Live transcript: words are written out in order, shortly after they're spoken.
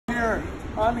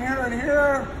I'm here and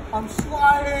here. I'm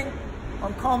sliding.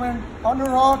 I'm coming under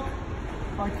hook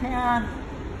if I can.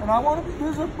 And I want to,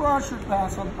 this is a brusher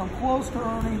pass. I'm close to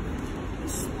Ernie.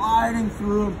 Sliding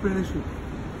through and finishing.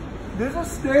 This is a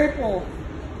staple.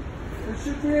 It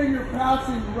should be in your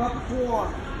passing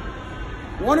repertoire.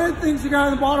 One of the things the guy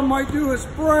on the bottom might do is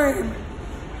frame.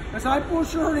 As I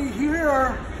push Ernie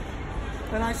here,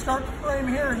 and I start to frame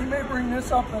here, he may bring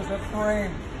this up as a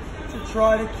frame to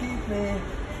try to keep me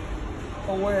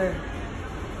away.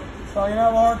 So you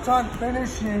have a hard time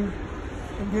finishing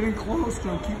and getting close to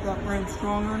him. Keep that frame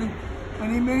strong, Ernie.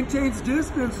 And he maintains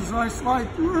distance as I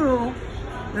slide through,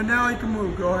 and now he can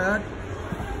move. Go ahead.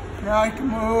 Now he can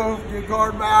move, get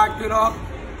guard back, get up.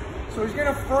 So he's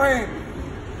gonna frame.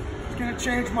 He's gonna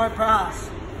change my pass.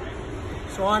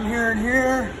 So I'm here and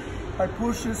here. I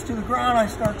push this to the ground, I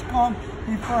start to come,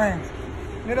 he frames.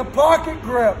 Get a pocket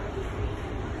grip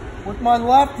with my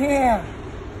left hand.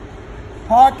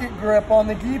 Pocket grip on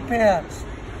the gi pants.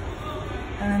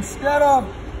 And instead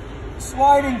of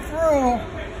sliding through,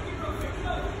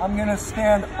 I'm gonna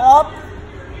stand up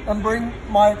and bring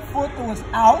my foot that was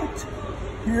out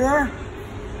here,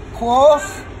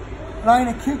 close, and I'm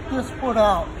gonna kick this foot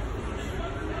out.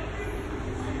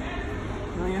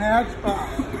 Bring it out.